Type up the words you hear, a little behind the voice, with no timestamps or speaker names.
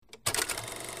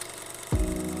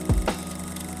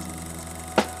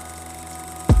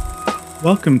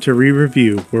Welcome to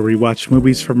Re-Review, where we watch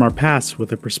movies from our past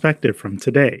with a perspective from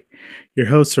today. Your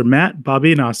hosts are Matt,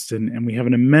 Bobby, and Austin, and we have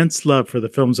an immense love for the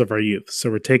films of our youth,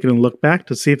 so we're taking a look back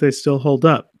to see if they still hold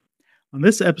up. On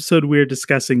this episode, we are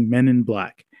discussing Men in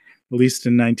Black, released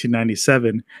in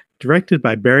 1997, directed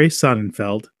by Barry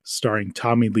Sonnenfeld, starring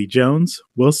Tommy Lee Jones,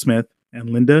 Will Smith,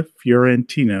 and Linda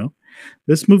Fiorentino.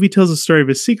 This movie tells the story of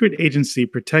a secret agency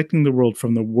protecting the world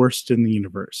from the worst in the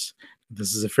universe.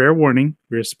 This is a fair warning.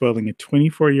 We are spoiling a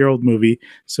 24-year-old movie,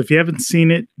 so if you haven't seen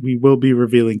it, we will be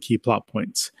revealing key plot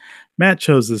points. Matt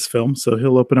chose this film, so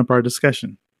he'll open up our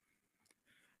discussion.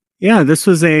 Yeah, this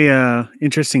was a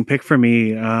interesting pick for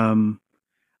me.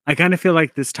 I kind of feel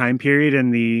like this time period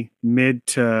in the mid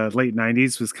to late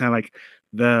 90s was kind of like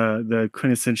the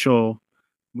quintessential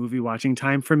movie watching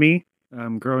time for me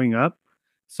growing up.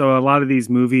 So a lot of these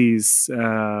movies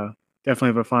definitely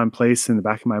have a fond place in the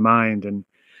back of my mind. And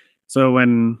so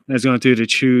when I was going through to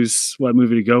choose what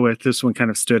movie to go with, this one kind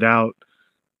of stood out.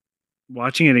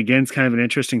 Watching it again is kind of an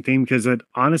interesting thing because it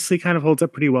honestly kind of holds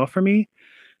up pretty well for me.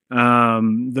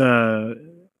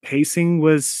 The pacing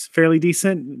was fairly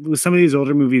decent. With some of these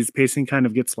older movies, pacing kind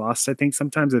of gets lost. I think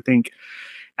sometimes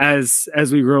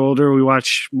as we grow older, we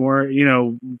watch more,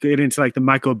 get into like the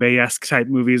Michael Bay-esque type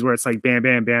movies where it's like bam,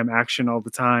 bam, bam, action all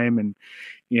the time, and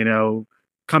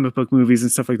comic book movies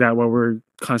and stuff like that, where we're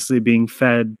constantly being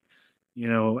fed,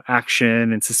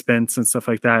 action and suspense and stuff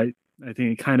like that. I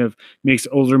think it kind of makes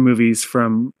older movies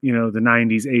from, the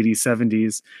 90s, 80s,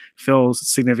 70s feel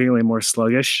significantly more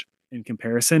sluggish in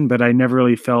comparison, but I never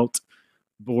really felt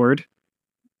bored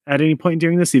at any point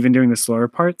during this, even during the slower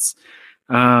parts.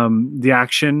 The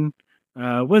action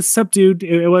was subdued.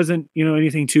 It wasn't,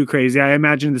 anything too crazy. I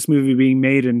imagine this movie being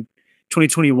made in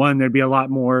 2021, there'd be a lot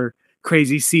more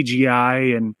crazy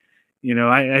CGI. And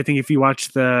I think if you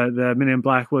watch the Men in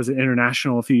Black was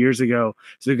International a few years ago,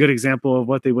 it's a good example of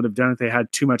what they would have done if they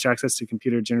had too much access to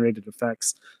computer generated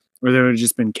effects, where there would have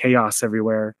just been chaos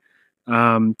everywhere.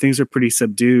 Things are pretty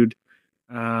subdued.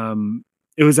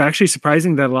 It was actually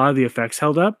surprising that a lot of the effects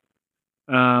held up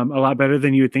a lot better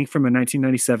than you would think from a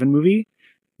 1997 movie.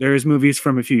 There's movies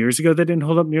from a few years ago that didn't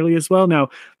hold up nearly as well. Now,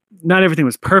 not everything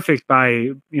was perfect by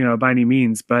any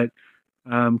means, but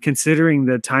considering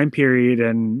the time period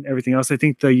and everything else, I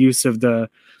think the use of the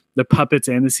puppets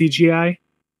and the CGI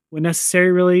when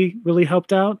necessary really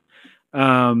helped out.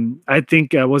 I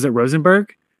think was it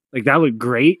Rosenberg? Like that looked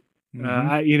great.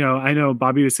 Mm-hmm. I know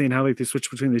Bobby was saying how like they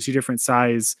switched between the two different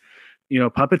size,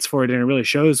 puppets for it, and it really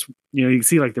shows. You can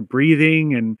see like the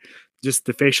breathing and just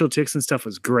the facial tics and stuff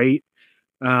was great.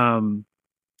 I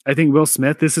think Will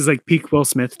Smith, this is like peak Will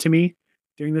Smith to me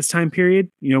during this time period,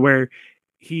 where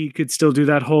he could still do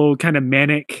that whole kind of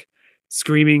manic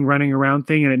screaming, running around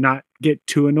thing and it not get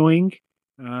too annoying.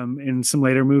 In some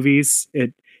later movies,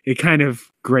 it kind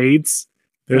of grades.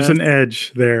 There's an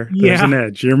edge there. Yeah. There's an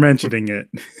edge. You're mentioning it.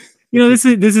 This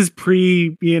is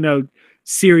pre,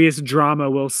 serious drama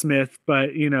Will Smith,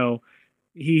 but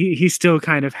he still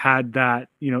kind of had that,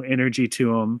 energy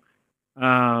to him.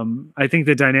 I think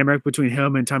the dynamic between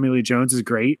him and Tommy Lee Jones is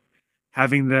great.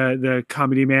 Having the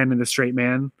comedy man and the straight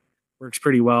man works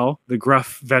pretty well. The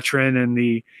gruff veteran and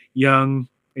the young,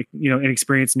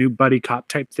 inexperienced new buddy cop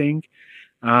type thing.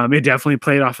 It definitely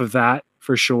played off of that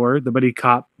for sure. The buddy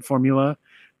cop formula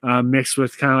mixed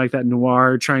with kind of like that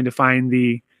noir, trying to find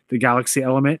the galaxy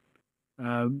element,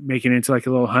 making it into like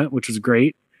a little hunt, which was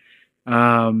great.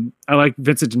 I like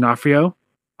Vincent D'Onofrio.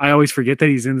 I always forget that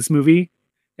he's in this movie,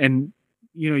 and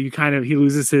he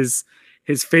loses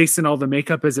his face and all the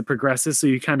makeup as it progresses, so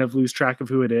you kind of lose track of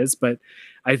who it is. But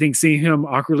I think seeing him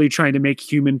awkwardly trying to make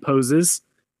human poses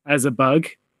as a bug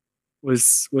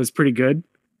was pretty good.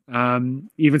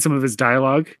 Even some of his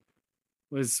dialogue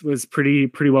was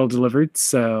pretty well delivered.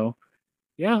 So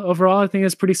yeah, overall I think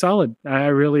it's pretty solid. I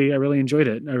really enjoyed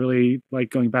it. I really like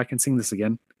going back and seeing this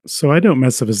again. So I don't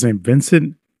mess up his name.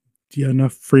 Vincent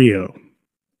D'Onofrio.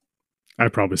 I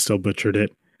probably still butchered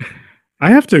it. I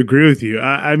have to agree with you.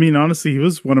 I mean, honestly, he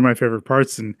was one of my favorite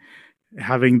parts, and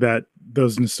having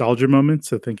those nostalgia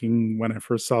moments of thinking when I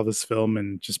first saw this film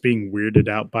and just being weirded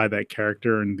out by that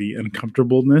character and the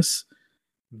uncomfortableness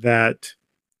that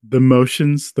the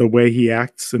motions, the way he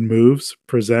acts and moves,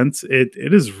 presents, it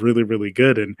is really, really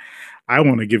good. And I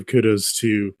want to give kudos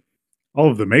to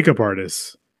all of the makeup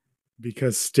artists,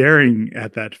 because staring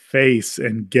at that face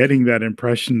and getting that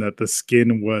impression that the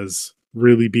skin was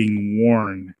really being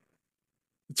worn,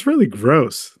 it's really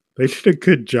gross. They did a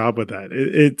good job with that.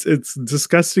 It's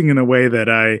disgusting in a way that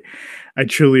I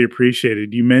truly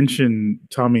appreciated. You mentioned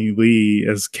Tommy Lee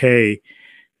as K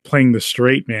playing the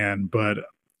straight man, but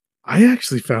I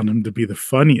actually found him to be the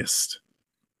funniest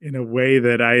in a way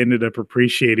that I ended up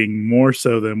appreciating more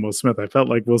so than Will Smith. I felt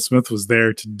like Will Smith was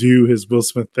there to do his Will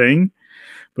Smith thing,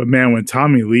 but man, when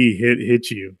Tommy Lee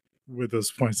hit you with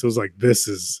those points, it was like this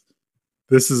is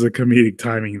a comedic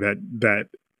timing that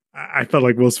I felt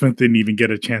like Will Smith didn't even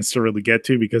get a chance to really get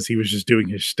to because he was just doing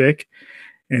his shtick.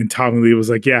 And Tommy Lee was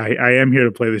like, "Yeah, I am here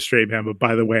to play the straight man, but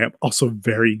by the way, I'm also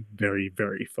very, very,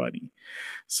 very funny."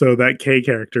 So that K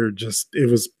character just it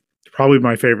was probably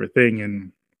my favorite thing.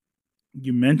 And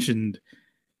you mentioned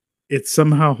it's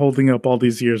somehow holding up all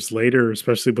these years later,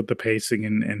 especially with the pacing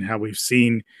and how we've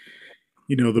seen,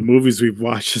 the movies we've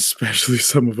watched, especially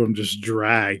some of them just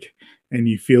drag and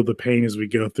you feel the pain as we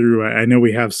go through. I know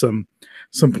we have some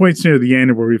points near the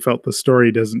end where we felt the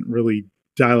story doesn't really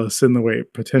dial us in the way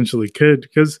it potentially could,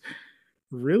 because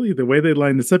really the way they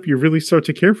line this up, you really start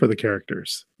to care for the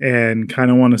characters and kind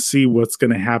of want to see what's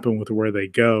going to happen with where they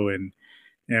go. And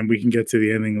we can get to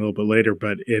the ending a little bit later,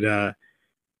 but it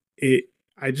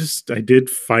I did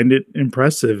find it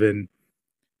impressive. And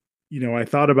I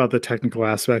thought about the technical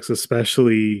aspects,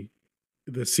 especially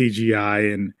the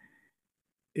CGI. And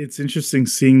it's interesting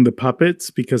seeing the puppets,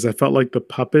 because I felt like the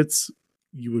puppets,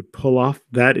 you would pull off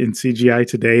that in CGI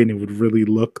today and it would really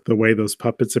look the way those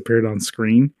puppets appeared on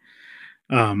screen.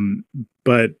 um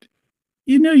but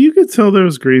you could tell there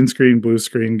was green screen, blue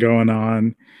screen going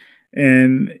on,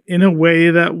 and in a way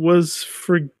that was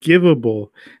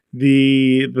forgivable.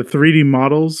 The 3D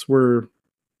models were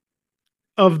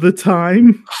of the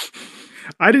time.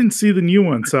 I didn't see the new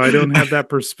one, so I don't have that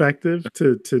perspective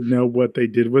to know what they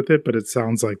did with it, but it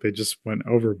sounds like they just went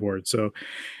overboard. So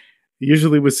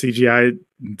usually with CGI,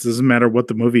 it doesn't matter what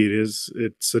the movie it is,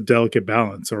 it's a delicate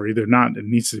balance, or either not, it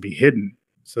needs to be hidden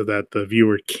so that the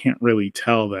viewer can't really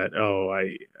tell that, oh,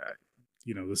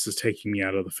 this is taking me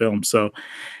out of the film. So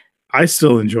I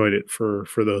still enjoyed it for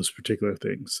those particular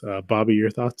things. Bobby, your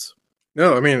thoughts?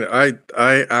 No, I mean, I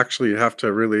actually have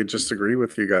to really just agree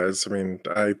with you guys. I mean,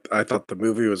 I thought the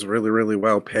movie was really really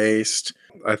well paced.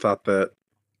 I thought that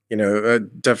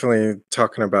definitely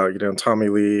talking about Tommy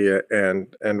Lee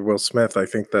and Will Smith. I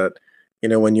think that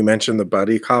when you mentioned the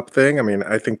buddy cop thing, I mean,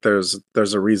 I think there's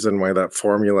a reason why that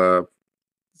formula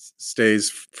stays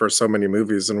for so many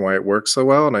movies and why it works so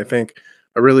well. And I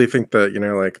really think that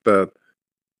like that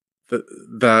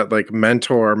like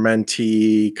mentor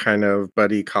mentee kind of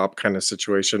buddy cop kind of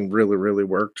situation really really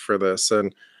worked for this.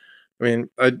 And I mean,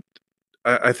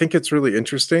 I think it's really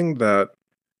interesting that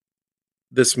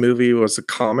this movie was a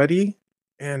comedy,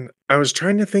 and I was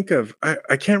trying to think of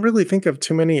I can't really think of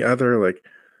too many other like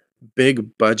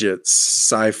big budget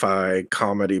sci-fi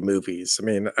comedy movies. I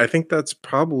mean, I think that's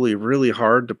probably really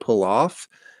hard to pull off,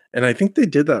 and I think they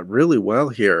did that really well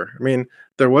here. I mean,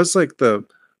 there was like the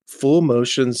full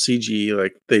motion CG,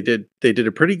 like they did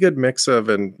a pretty good mix of,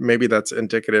 and maybe that's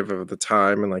indicative of the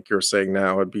time, and like you're saying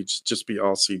now, it'd be just be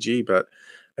all CG, but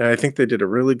and I think they did a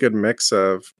really good mix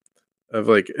of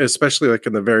like, especially like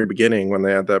in the very beginning when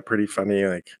they had that pretty funny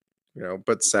like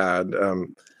but sad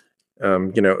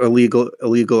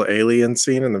illegal alien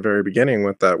scene in the very beginning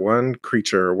with that one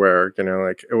creature where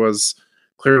like it was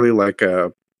clearly like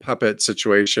a puppet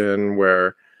situation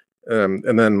where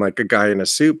and then like a guy in a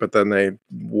suit, but then they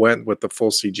went with the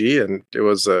full CG, and it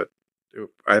was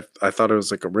I thought it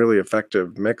was like a really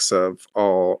effective mix of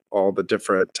all the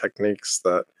different techniques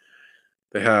that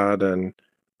they had. And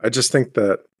I just think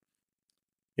that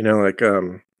like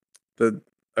the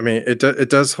I mean, it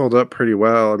does hold up pretty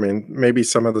well. I mean, maybe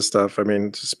some of the stuff, I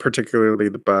mean, just particularly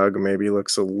the bug maybe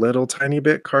looks a little tiny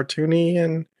bit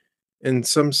cartoony in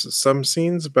some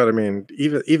scenes, but I mean,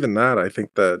 even that, I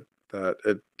think that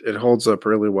it holds up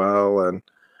really well.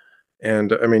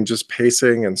 And I mean, just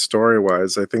pacing and story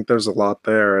wise, I think there's a lot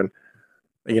there. And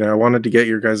I wanted to get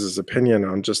your guys' opinion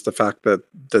on just the fact that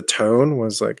the tone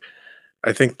was like,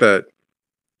 I think that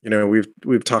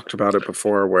we've talked about it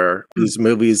before where these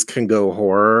movies can go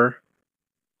horror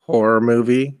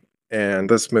movie, and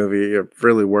this movie, it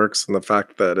really works in the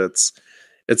fact that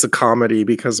it's a comedy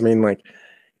because I mean, like,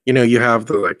 you have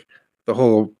the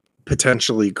whole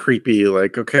potentially creepy,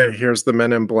 like, okay, here's the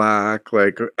Men in Black,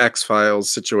 like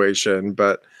X-Files situation,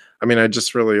 but I mean, I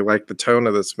just really like the tone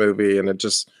of this movie, and it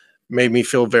just made me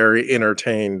feel very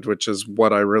entertained, which is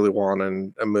what I really want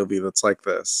in a movie that's like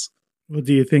this. Well,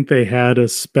 do you think they had a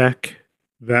spec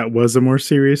that was a more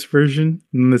serious version?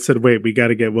 And they said, wait, we got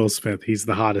to get Will Smith. He's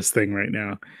the hottest thing right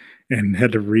now. And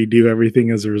had to redo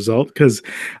everything as a result. Because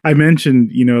I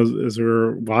mentioned, as we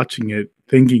were watching it,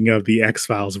 thinking of the X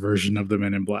Files version of the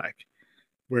Men in Black,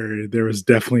 where there was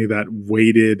definitely that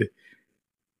weighted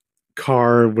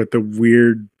car with the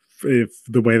weird if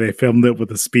the way they filmed it with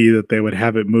the speed that they would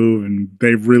have it move, and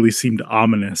they really seemed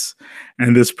ominous.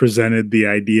 And this presented the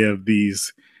idea of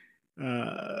these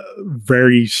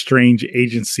very strange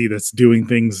agency that's doing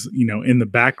things, you know, in the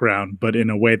background, but in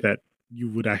a way that you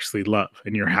would actually love,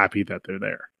 and you're happy that they're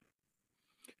there.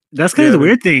 That's kind of the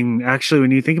weird thing, actually,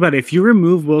 when you think about it. If you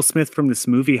remove Will Smith from this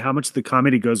movie, how much of the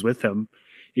comedy goes with him?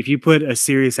 If you put a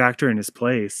serious actor in his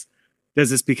place, does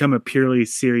this become a purely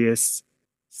serious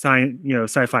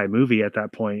sci-fi movie at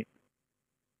that point?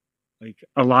 Like,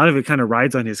 a lot of it kind of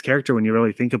rides on his character when you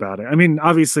really think about it. I mean,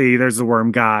 obviously there's the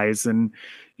worm guys, and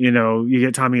you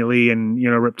get Tommy Lee and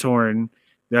Rip Torn.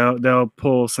 They'll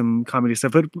pull some comedy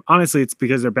stuff, but honestly, it's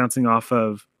because they're bouncing off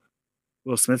of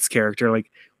Will Smith's character.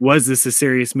 Like, was this a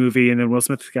serious movie? And then Will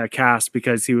Smith got cast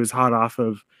because he was hot off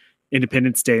of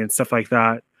Independence Day and stuff like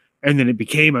that. And then it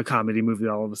became a comedy movie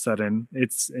all of a sudden.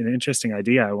 It's an interesting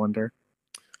idea, I wonder.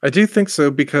 I do think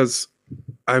so, because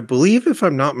I believe, if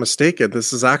I'm not mistaken,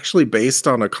 this is actually based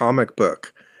on a comic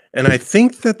book. And I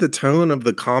think that the tone of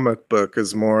the comic book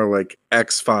is more like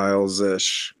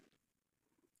X-Files-ish.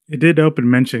 It did open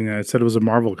mentioning that. It said it was a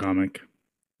Marvel comic.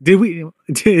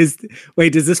 Does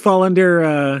this fall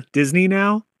under Disney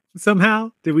now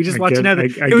somehow? Did we just watch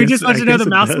another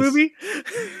Mouse movie?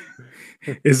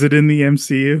 Is it in the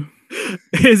MCU?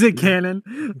 Is it canon?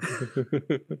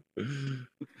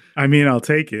 I mean, I'll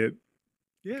take it.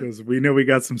 Yeah, because we know we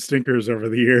got some stinkers over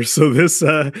the years. So this,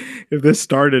 if this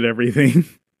started everything,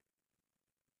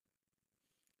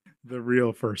 the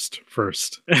real first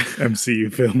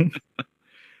MCU film.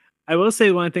 I will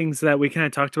say one of the things that we kind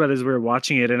of talked about as we were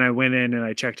watching it, and I went in and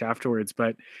I checked afterwards,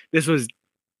 but this was,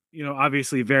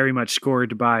 obviously very much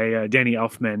scored by Danny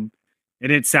Elfman,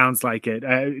 and it sounds like it.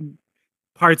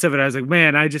 Parts of it, I was like,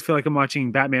 man, I just feel like I'm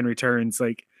watching Batman Returns,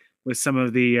 like with some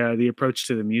of the approach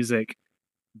to the music.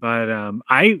 But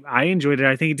I enjoyed it.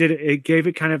 I think it gave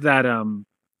it kind of that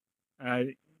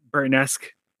Burton-esque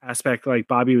aspect, like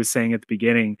Bobby was saying at the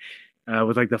beginning,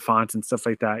 with like the fonts and stuff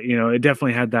like that. It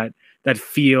definitely had that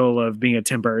feel of being a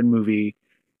Tim Burton movie,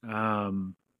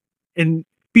 and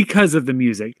because of the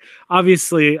music.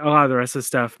 Obviously, a lot of the rest of the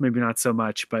stuff, maybe not so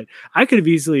much, but I could have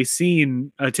easily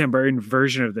seen a Tim Burton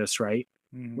version of this, right?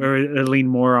 Mm-hmm. Where it leaned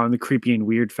more on the creepy and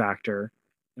weird factor,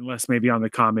 and less maybe on the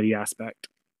comedy aspect.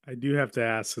 I do have to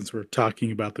ask, since we're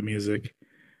talking about the music,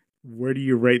 where do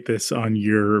you rate this on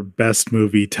your best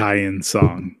movie tie-in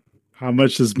song? How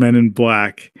much is Men in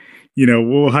Black?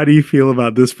 How do you feel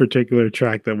about this particular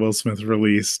track that Will Smith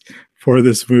released for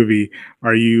this movie?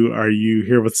 Are you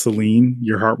here with Celine?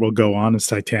 Your Heart Will Go On is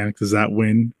Titanic. Does that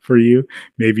win for you?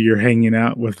 Maybe you're hanging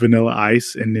out with Vanilla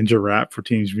Ice and Ninja Rap for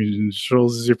Teenage Mutant Ninja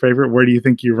Turtles is your favorite. Where do you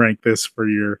think you rank this for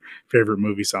your favorite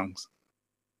movie songs?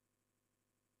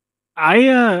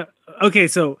 Okay,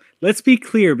 so let's be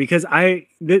clear, because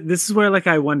this is where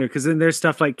I wonder, because then there's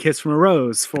stuff like Kiss from a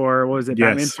Rose for, what was it? Yes,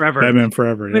 Batman Forever. Batman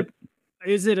Forever. But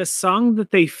is it a song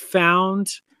that they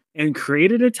found and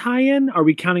created a tie-in? Are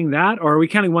we counting that, or are we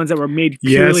counting ones that were made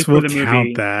purely for the movie? Yes, we'll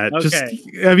count that.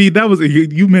 Okay. That was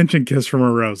you mentioned Kiss from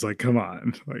a Rose. Like, come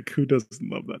on, who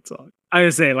doesn't love that song? I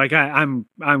would say, I'm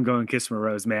going Kiss from a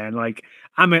Rose, man. Like,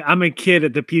 I'm a kid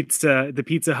at the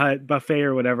Pizza Hut buffet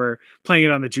or whatever, playing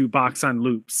it on the jukebox on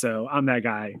loop. So I'm that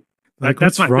guy.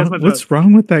 What's wrong? What's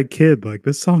wrong with that kid? Like,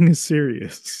 this song is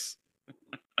serious.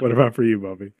 What about for you,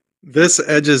 Bobby? This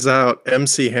edges out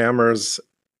MC Hammer's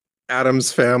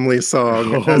Addams Family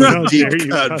song as a deep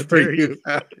cut for you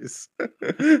guys.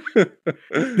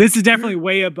 This is definitely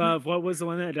way above. What was the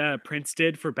one that Prince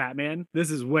did for Batman? This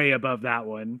is way above that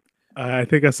one. I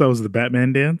think I saw it was the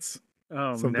Batman dance.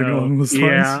 Oh, something along those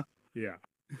lines. Yeah.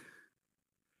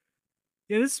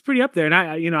 Yeah, this is pretty up there.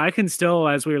 And I can still,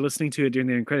 as we were listening to it during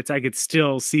the end credits, I could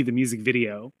still see the music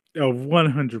video. Oh,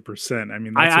 100%. I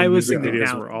mean, that's when music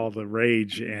videos were all the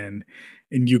rage, and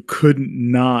you couldn't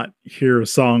not hear a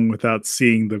song without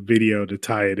seeing the video to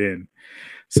tie it in.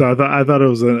 So I thought it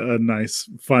was a nice,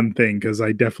 fun thing, because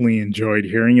I definitely enjoyed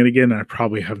hearing it again. I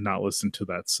probably have not listened to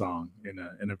that song in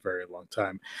a very long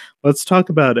time. Let's talk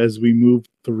about, as we move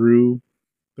through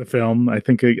the film, I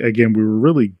think, again, we were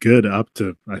really good up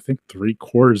to, I think,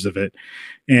 3/4 of it.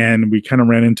 And we kind of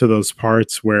ran into those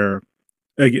parts where,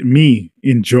 again, me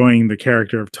enjoying the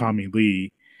character of Tommy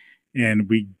Lee, and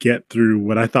we get through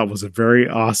what I thought was a very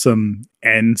awesome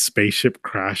end spaceship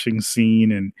crashing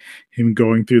scene, and him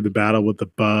going through the battle with the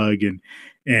bug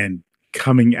and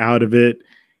coming out of it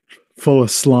full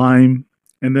of slime.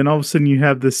 And then all of a sudden you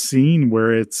have this scene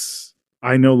where it's,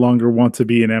 I no longer want to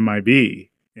be an MIB.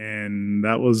 And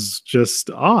that was just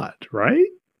odd, right?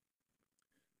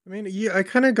 I mean, yeah, I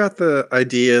kind of got the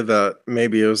idea that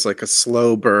maybe it was like a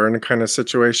slow burn kind of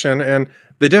situation, and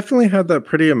they definitely had that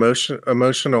pretty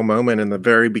emotional moment in the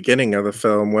very beginning of the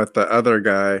film with the other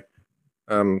guy.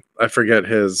 I forget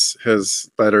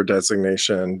his letter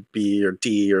designation, B or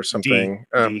D or D something.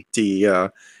 D. D, yeah.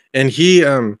 And he,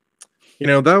 that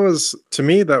was to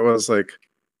me that was like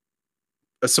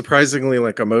a surprisingly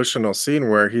like emotional scene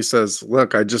where he says,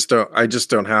 "Look, I just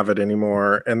don't have it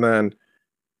anymore." And then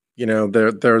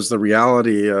there's the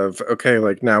reality of, okay,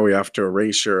 like now we have to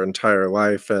erase your entire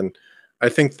life. And I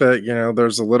think that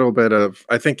there's a little bit of,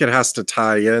 I think it has to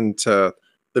tie into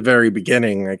the very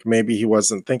beginning. Like maybe he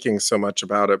wasn't thinking so much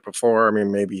about it before. I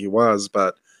mean, maybe he was,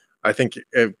 but I think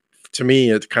to me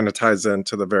it kind of ties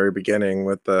into the very beginning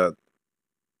with the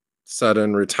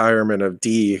sudden retirement of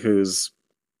D, whose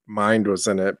mind was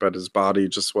in it but his body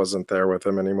just wasn't there with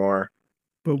him anymore.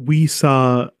 But we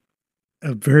saw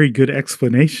a very good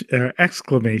explanation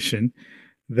exclamation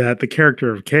that the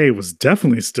character of Kay was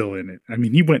definitely still in it. I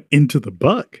mean, he went into the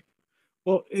buck.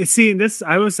 Well, see, this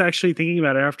I was actually thinking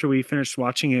about it after we finished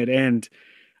watching it, and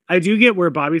I do get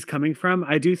where Bobby's coming from.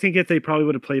 I do think if they probably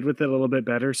would have played with it a little bit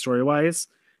better story wise,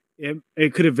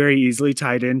 it could have very easily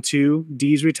tied into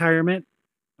D's retirement.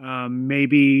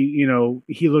 Maybe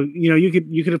he look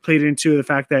you could have played into the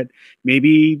fact that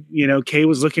maybe Kay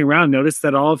was looking around, noticed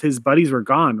that all of his buddies were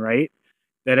gone, right?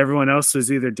 That everyone else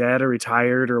was either dead or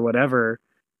retired or whatever.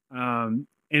 And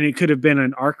it could have been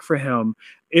an arc for him.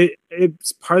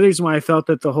 It's part of the reason why I felt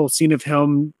that the whole scene of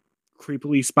him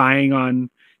creepily spying on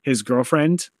his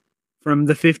girlfriend from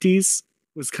the 50s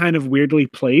was kind of weirdly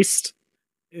placed.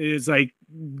 It's like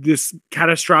this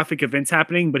catastrophic event's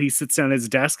happening, but he sits down at his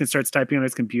desk and starts typing on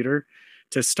his computer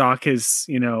to stalk his,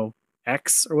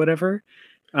 ex or whatever.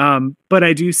 But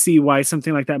I do see why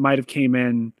something like that might have came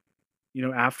in,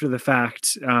 after the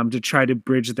fact, to try to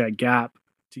bridge that gap,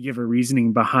 to give a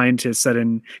reasoning behind his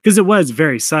sudden, because it was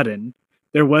very sudden.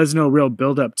 There was no real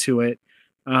buildup to it.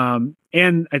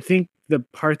 And I think the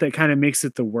part that kind of makes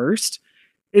it the worst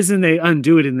is when they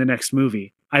undo it in the next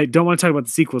movie. I don't want to talk about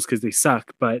the sequels because they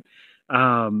suck, but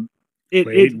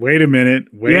Wait a minute.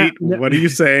 Wait, Yeah. what are you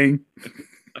saying?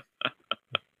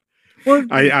 well,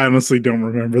 I honestly don't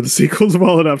remember the sequels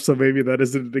well enough, so maybe that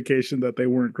is an indication that they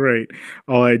weren't great.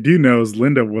 All I do know is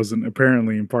Linda wasn't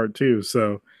apparently in part two,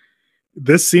 so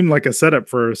this seemed like a setup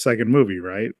for a second movie,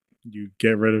 right? You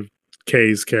get rid of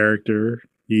Kay's character.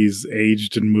 He's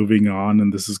aged and moving on,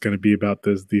 and this is going to be about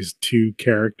these two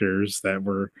characters that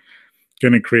were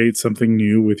going to create something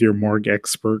new with your morgue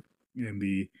expert and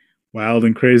the wild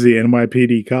and crazy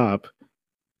NYPD cop.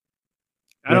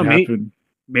 I don't know.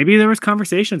 Maybe there was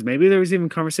conversations. Maybe there was even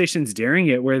conversations during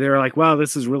it where they were like, "Wow,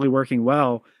 this is really working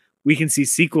well. We can see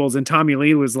sequels." And Tommy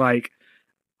Lee was like,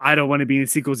 "I don't want to be in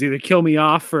sequels. Either kill me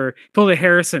off or pull a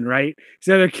Harrison, right?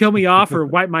 So either kill me off or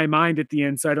wipe my mind at the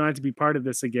end, so I don't have to be part of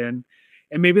this again."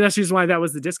 And maybe that's the reason why that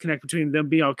was the disconnect between them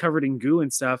being all covered in goo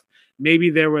and stuff. Maybe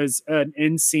there was an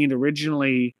end scene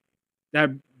originally that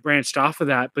branched off of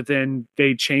that, but then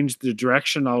they changed the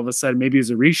direction all of a sudden. Maybe it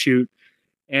was a reshoot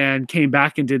and came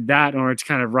back and did that in order to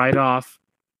kind of write off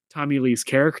Tommy Lee's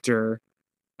character.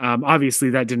 Obviously,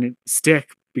 that didn't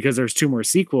stick because there's two more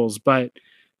sequels, but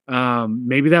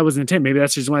maybe that was intent. Maybe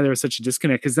that's just why there was such a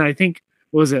disconnect. Because I think,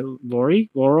 what was it,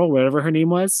 Laurel, whatever her name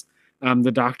was,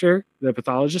 the doctor, the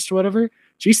pathologist or whatever,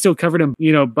 she's still covered in,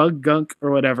 bug gunk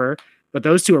or whatever. But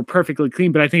those two are perfectly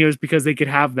clean. But I think it was because they could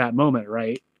have that moment,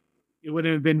 right? It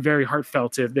wouldn't have been very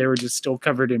heartfelt if they were just still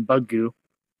covered in bug goo.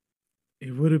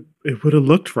 It would have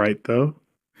looked right though.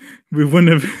 We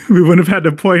wouldn't have had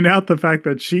to point out the fact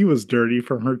that she was dirty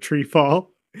from her tree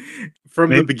fall.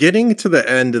 From the beginning to the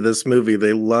end of this movie,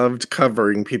 they loved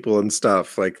covering people and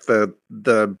stuff. Like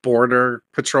the border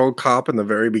patrol cop in the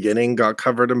very beginning got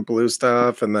covered in blue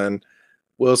stuff, and then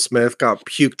Will Smith got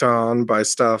puked on by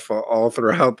stuff all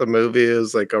throughout the movie. It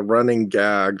was like a running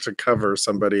gag to cover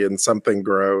somebody in something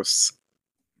gross.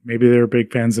 Maybe they were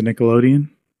big fans of Nickelodeon.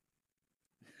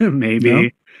 Maybe. No?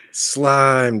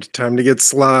 Slimed. Time to get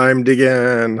slimed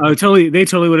again. Oh, totally. They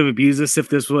totally would have abused this if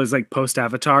this was like post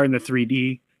Avatar in the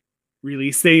 3D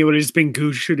release thing. It would have just been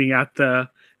goo shooting at the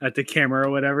camera or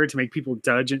whatever to make people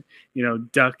dodge and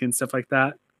duck and stuff like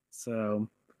that. So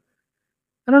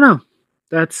I don't know.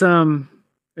 That's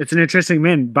it's an interesting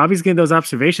man. Bobby's getting those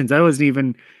observations. I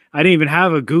didn't even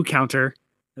have a goo counter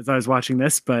as I was watching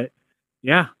this, but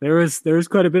yeah, there was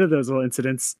quite a bit of those little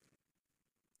incidents.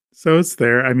 So it's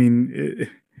there. I mean,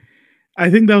 I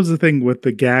think that was the thing with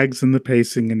the gags and the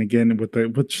pacing, and again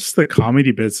with just the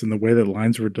comedy bits and the way that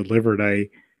lines were delivered. I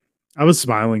was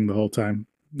smiling the whole time.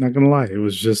 Not gonna lie, it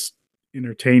was just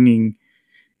entertaining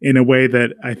in a way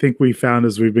that I think we found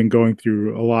as we've been going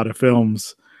through a lot of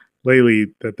films lately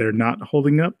that they're not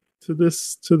holding up to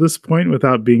this point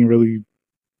without being really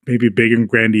maybe big and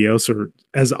grandiose or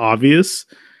as obvious.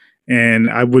 And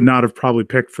I would not have probably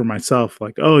picked for myself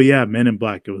like, oh yeah, Men in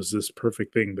Black. It was this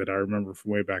perfect thing that I remember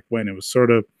from way back when. It was sort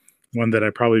of one that I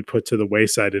probably put to the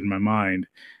wayside in my mind,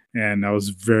 and I was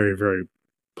very, very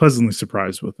pleasantly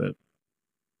surprised with it.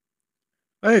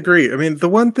 I agree. I mean, the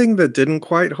one thing that didn't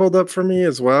quite hold up for me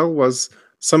as well was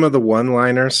some of the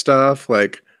one-liner stuff,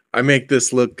 like I make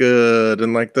this look good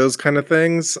and like those kind of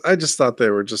things. I just thought they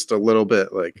were just a little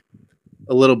bit like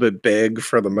a little bit big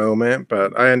for the moment,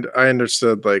 but I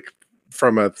understood like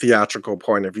from a theatrical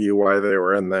point of view why they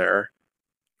were in there.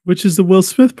 Which is the Will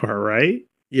Smith part, right?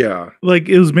 Yeah. Like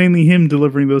it was mainly him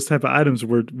delivering those type of items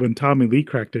where when Tommy Lee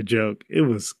cracked a joke,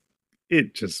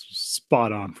 it just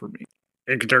spot on for me.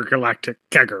 Intergalactic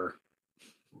kegger.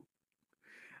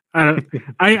 I don't.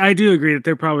 I do agree that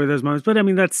there are probably those moments, but I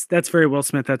mean that's very Will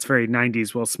Smith. That's very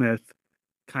 '90s Will Smith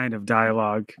kind of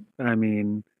dialogue. I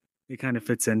mean, it kind of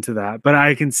fits into that, but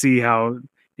I can see how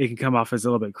it can come off as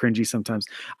a little bit cringy sometimes.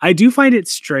 I do find it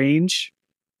strange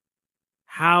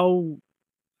how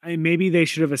maybe they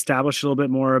should have established a little bit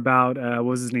more about what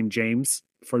was his name, James,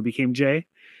 before he became Jay.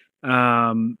 He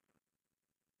kind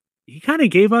of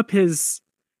gave up his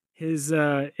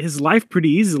life pretty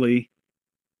easily.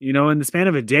 You know, in the span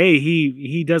of a day,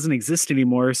 he doesn't exist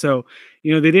anymore. So,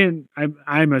 you know, they didn't.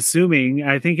 I'm assuming.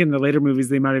 I think in the later movies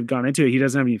they might have gone into it. He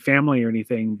doesn't have any family or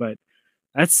anything, but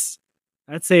that's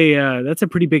a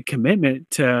pretty big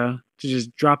commitment to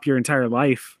just drop your entire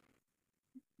life.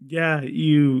 Yeah,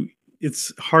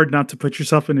 it's hard not to put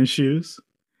yourself in his shoes,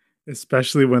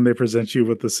 especially when they present you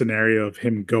with the scenario of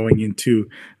him going into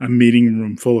a meeting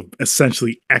room full of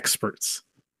essentially experts.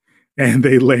 And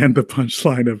they land the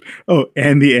punchline of, oh,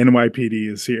 and the NYPD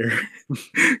is here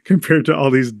compared to all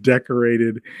these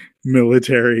decorated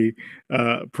military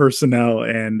personnel.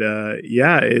 And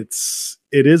yeah, it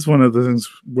is one of the things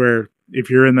where if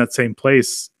you're in that same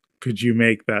place, could you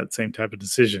make that same type of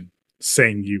decision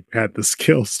saying you had the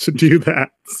skills to do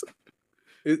that?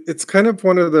 It's kind of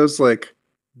one of those like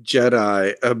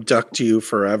Jedi abduct you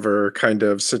forever kind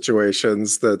of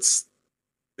situations that's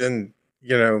in,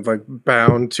 you know, like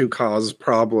bound to cause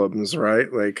problems, right?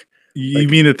 You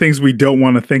mean the things we don't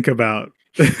want to think about,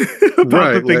 about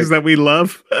right, the things that we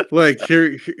love? Like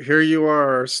here you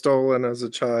are stolen as a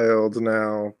child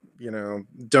now, you know,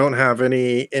 don't have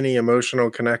any emotional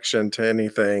connection to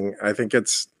anything. I think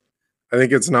it's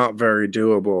not very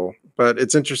doable, but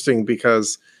it's interesting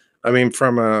because I mean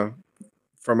from a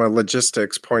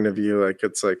logistics point of view, like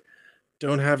it's like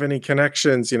don't have any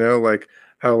connections, you know, like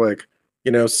how like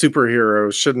you know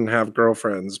superheroes shouldn't have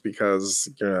girlfriends because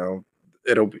you know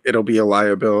it'll be a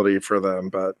liability for them.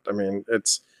 But I mean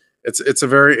it's a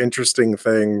very interesting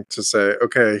thing to say,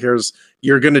 okay,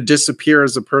 you're going to disappear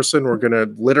as a person, we're going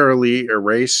to literally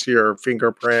erase your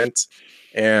fingerprint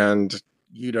and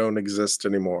you don't exist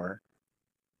anymore.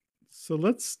 So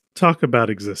let's talk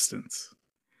about existence.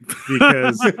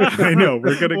 Because I know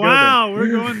we're gonna go there. Wow,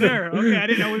 we're going there. Okay, I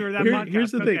didn't know we were that podcast.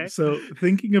 Here's the thing. So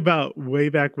thinking about way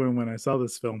back when I saw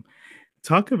this film,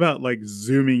 talk about like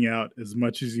zooming out as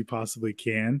much as you possibly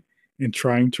can and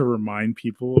trying to remind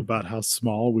people about how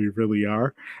small we really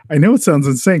are. I know it sounds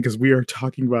insane because we are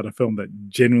talking about a film that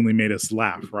genuinely made us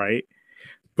laugh, right?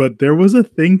 But there was a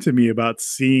thing to me about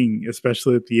seeing,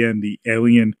 especially at the end, the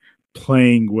alien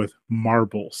playing with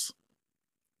marbles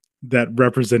that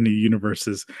represented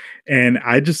universes. And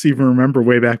I just even remember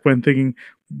way back when thinking,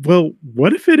 well,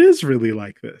 what if it is really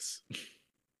like this?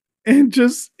 And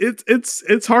just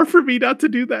it's hard for me not to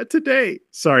do that today.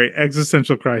 Sorry,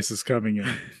 existential crisis coming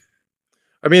in.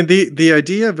 I mean, the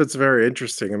idea of it's very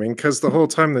interesting. I mean, because the whole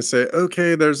time they say,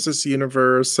 okay, there's this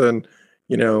universe, and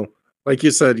you know, like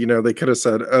you said, you know, they could have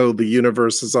said, oh, the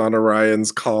universe is on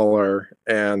Orion's collar,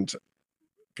 and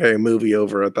okay, movie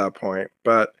over at that point.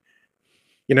 But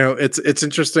you know, it's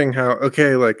interesting how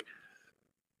okay, like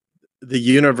the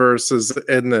universe is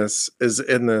in this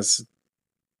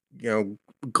you know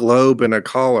globe in a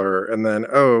collar, and then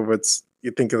oh, it's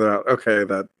you think about okay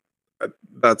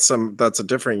that's a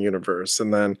different universe,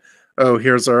 and then oh,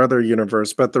 here's our other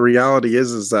universe. But the reality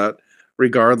is that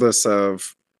regardless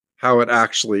of how it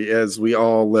actually is, we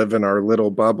all live in our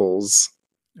little bubbles.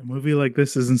 A movie like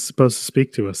this isn't supposed to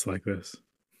speak to us like this.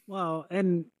 Well,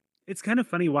 and it's kind of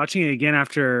funny watching it again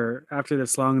after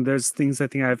this long. There's things I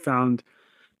think I've found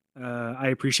I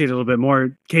appreciate a little bit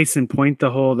more. Case in point, the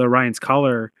Orion's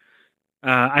collar.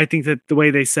 I think that the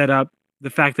way they set up the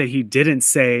fact that he didn't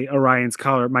say Orion's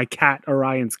collar, my cat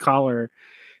Orion's collar,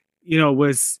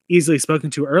 was easily spoken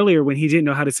to earlier when he didn't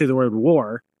know how to say the word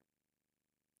war.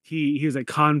 He was like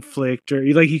conflict, or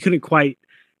like he couldn't quite,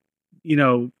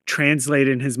 translate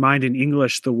in his mind in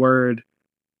English the word,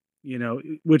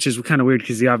 which is kind of weird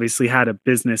because he obviously had a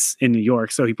business in New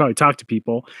York, so he probably talked to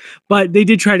people. But they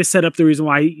did try to set up the reason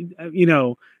why,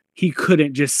 he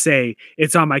couldn't just say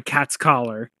it's on my cat's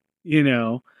collar,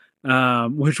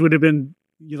 which would have been,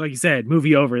 like you said,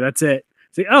 movie over. That's it.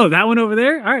 Say, oh, that one over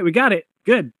there. All right, we got it.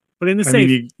 Good. Put it in the safe.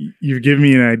 Mean, you've given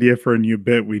me an idea for a new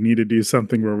bit. We need to do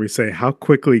something where we say, how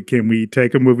quickly can we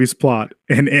take a movie's plot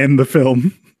and end the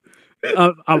film?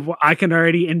 I can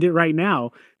already end it right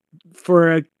now.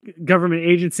 For a government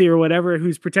agency or whatever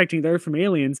who's protecting the Earth from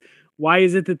aliens, why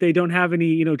is it that they don't have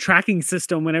any, tracking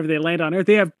system whenever they land on Earth?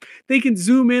 They can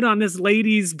zoom in on this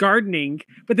lady's gardening,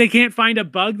 but they can't find a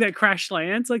bug that crash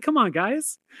lands. Like, come on,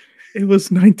 guys. It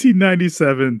was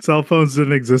 1997. Cell phones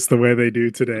didn't exist the way they do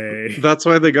today. That's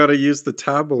why they got to use the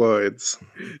tabloids.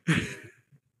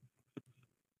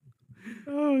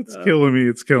 Oh, it's killing me.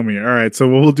 It's killing me. All right. So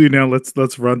what we'll do now,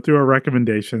 let's run through our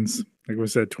recommendations. Like we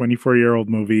said, 24-year-old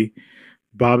movie.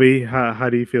 Bobby, how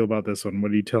do you feel about this one?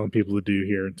 What are you telling people to do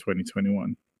here in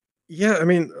 2021? Yeah, I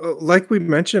mean, like we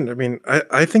mentioned, I mean,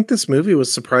 I think this movie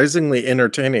was surprisingly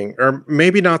entertaining, or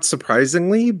maybe not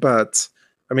surprisingly, but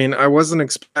I mean, I wasn't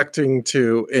expecting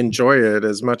to enjoy it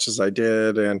as much as I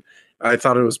did, and I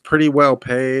thought it was pretty well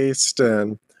paced,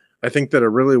 and I think that it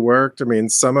really worked. I mean,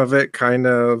 some of it kind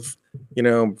of,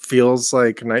 feels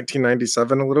like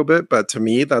 1997 a little bit, but to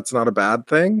me, that's not a bad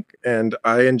thing, and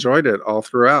I enjoyed it all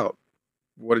throughout.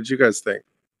 What did you guys think,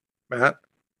 Matt?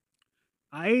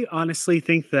 I honestly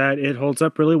think that it holds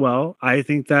up really well. I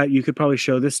think that you could probably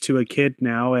show this to a kid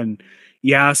now, and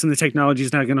yeah, some of the technology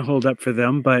is not going to hold up for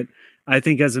them, but I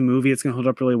think as a movie, it's going to hold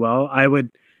up really well. I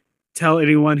would tell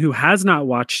anyone who has not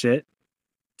watched it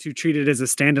to treat it as a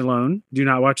standalone. Do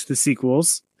not watch the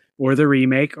sequels or the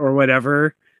remake or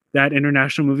whatever that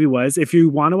international movie was. If you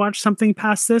want to watch something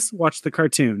past this, watch the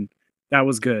cartoon. That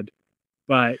was good,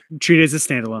 but treat it as a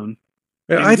standalone.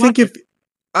 Yeah, I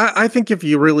think if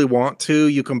you really want to,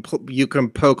 you can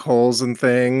poke holes in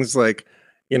things like,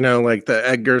 like the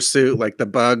Edgar suit, like the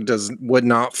bug would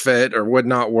not fit or would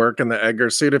not work in the Edgar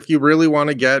suit if you really want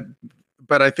to get.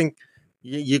 But I think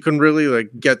you can really like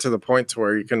get to the point to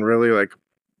where you can really like,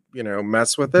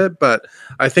 mess with it. But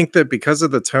I think that because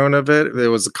of the tone of it, it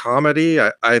was a comedy.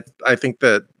 I think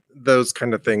that those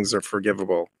kind of things are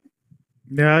forgivable.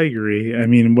 Yeah, I agree. I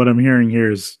mean, what I'm hearing here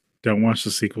is don't watch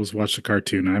the sequels, watch the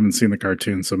cartoon. I haven't seen the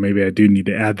cartoon, so maybe I do need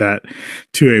to add that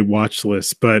to a watch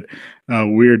list. But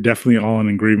we're definitely all in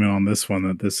agreement on this one,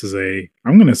 that this is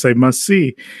I'm going to say must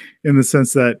see, in the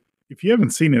sense that if you haven't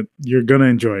seen it, you're going to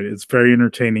enjoy it. It's very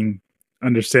entertaining.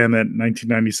 Understand that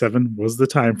 1997 was the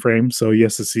time frame. So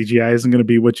yes, the CGI isn't going to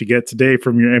be what you get today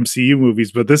from your MCU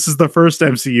movies, but this is the first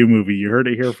MCU movie. You heard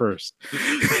it here first.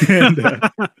 And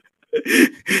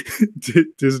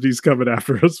Disney's coming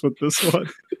after us with this one.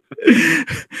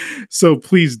 So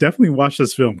please definitely watch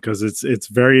this film because it's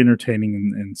very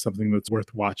entertaining and something that's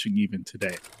worth watching even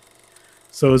today.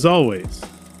 So as always,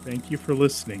 thank you for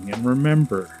listening, and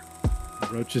remember, the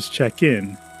roaches check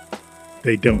in,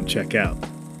 they don't check out.